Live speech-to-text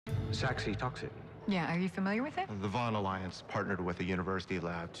Saxitoxin. Yeah, are you familiar with it? The Vaughan Alliance partnered with a university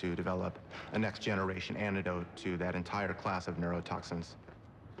lab to develop a next-generation antidote to that entire class of neurotoxins.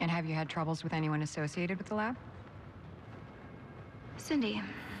 And have you had troubles with anyone associated with the lab? Cindy.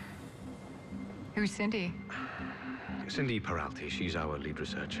 Who's Cindy? Cindy Peralti, she's our lead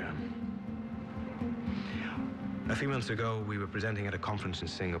researcher. A few months ago, we were presenting at a conference in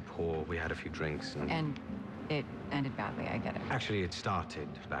Singapore. We had a few drinks And it ended badly, I get it. Actually, it started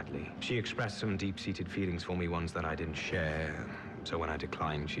badly. She expressed some deep-seated feelings for me, ones that I didn't share. So when I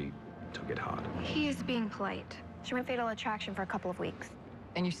declined, she took it hard. He is being polite. She went Fatal Attraction for a couple of weeks.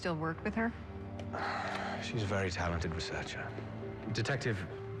 And you still work with her? She's a very talented researcher. Detective,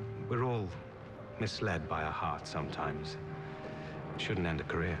 we're all misled by our hearts sometimes. It shouldn't end a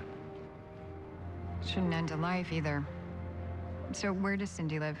career. Shouldn't end a life either. So where does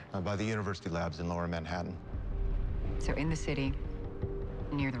Cindy live? By the university labs in Lower Manhattan. So in the city,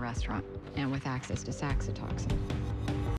 near the restaurant, and with access to saxitoxin.